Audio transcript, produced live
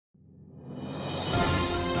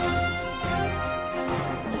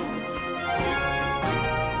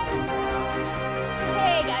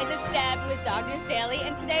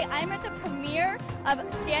premiere of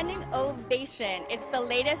Standing Ovation. It's the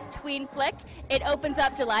latest tween flick. It opens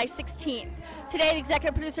up July 16th. Today, the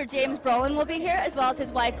executive producer James Brolin will be here, as well as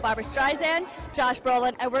his wife Barbara Streisand, Josh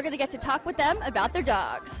Brolin, and we're going to get to talk with them about their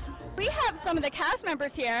dogs. We have some of the cast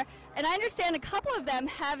members here, and I understand a couple of them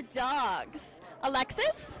have dogs.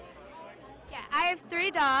 Alexis? Yeah, I have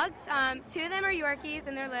 3 dogs. 2 of them are Yorkies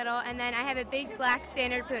and they're little, and then I have a big black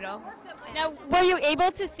standard poodle. Now, were you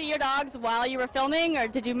able to see your dogs while you were filming, or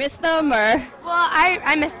did you miss them, or? Well,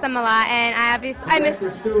 I missed them a lot, and I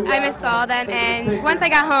missed all of them. And once I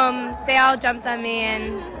got home, they all jumped on me,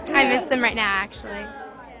 and I miss them right now, actually.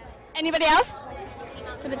 Anybody else?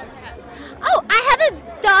 Oh, I have a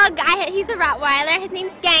dog. He's a Rottweiler. His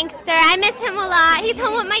name's Gangster. I miss him a lot. He's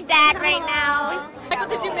home with my dad right now. Michael,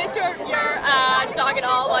 did you miss your dog at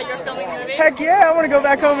all while you were filming the movie? Heck yeah, I want to go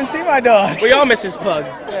back home and see my dog. We all miss his pug.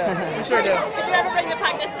 Yeah, we sure do. Did you ever bring the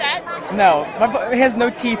pug to set? No, he has no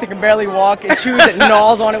teeth. He can barely walk. It chews it,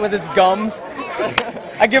 gnaws on it with his gums.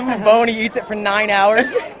 I give him a bone. He eats it for 9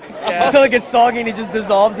 hours until it gets soggy and he just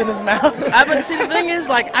dissolves in his mouth. But see, the thing is,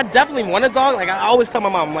 like, I definitely want a dog. Like, I always tell my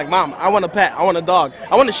mom, I'm like, Mom, I want a pet. I want a dog.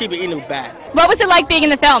 I want a Shiba Inu bad. What was it like being in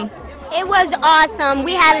the film? It was awesome.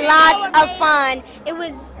 We had lots of fun. It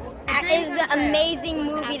was an amazing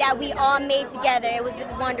movie that we all made together. It was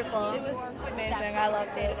wonderful. It was Amazing. I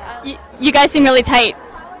loved it. You guys seem really tight.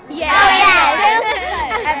 Yeah. Oh,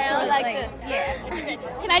 yeah. Absolutely. Yeah.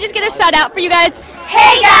 Can I just get a shout out for you guys?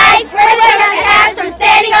 Hey guys, we're some of the cast from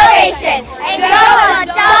Standing Ovation, and go on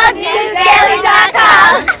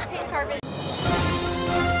dognewsdaily.com.